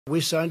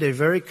We signed a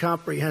very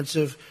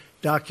comprehensive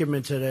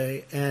document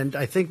today, and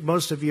I think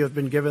most of you have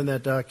been given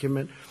that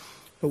document,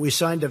 but we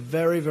signed a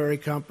very, very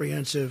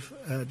comprehensive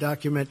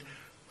document,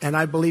 and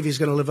I believe he's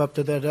going to live up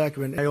to that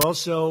document. I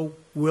also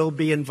will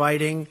be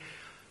inviting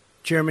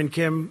Chairman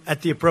Kim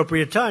at the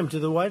appropriate time to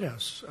the White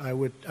House.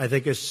 I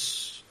think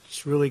it's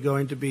really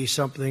going to be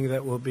something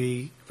that will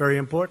be very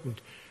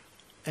important,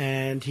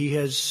 and he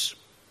has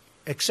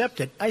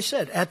accepted. I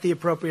said at the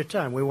appropriate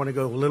time. We want to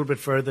go a little bit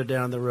further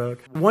down the road.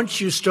 Once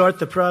you start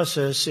the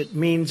process, it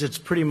means it's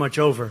pretty much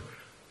over.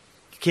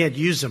 You can't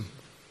use them.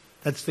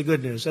 That's the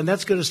good news. And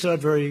that's going to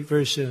start very,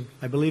 very soon.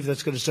 I believe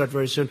that's going to start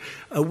very soon.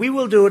 We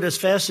will do it as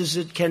fast as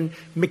it can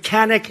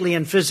mechanically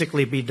and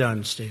physically be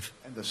done, Steve.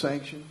 And the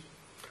sanctions?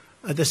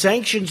 The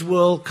sanctions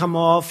will come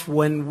off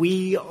when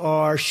we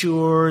are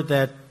sure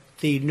that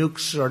the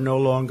nukes are no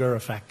longer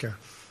a factor.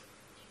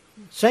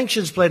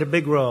 Sanctions played a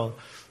big role,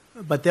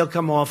 but they'll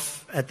come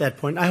off at that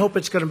point. I hope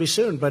it's going to be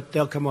soon, but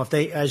they'll come off.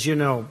 They, as you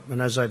know, and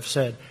as I've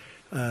said,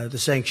 the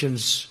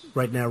sanctions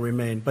right now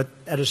remain. But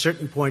at a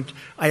certain point,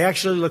 I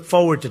actually look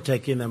forward to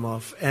taking them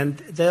off, and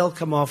they'll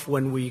come off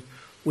when we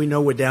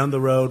know we're down the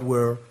road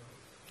where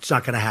it's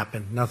not going to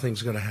happen.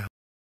 Nothing's going to happen.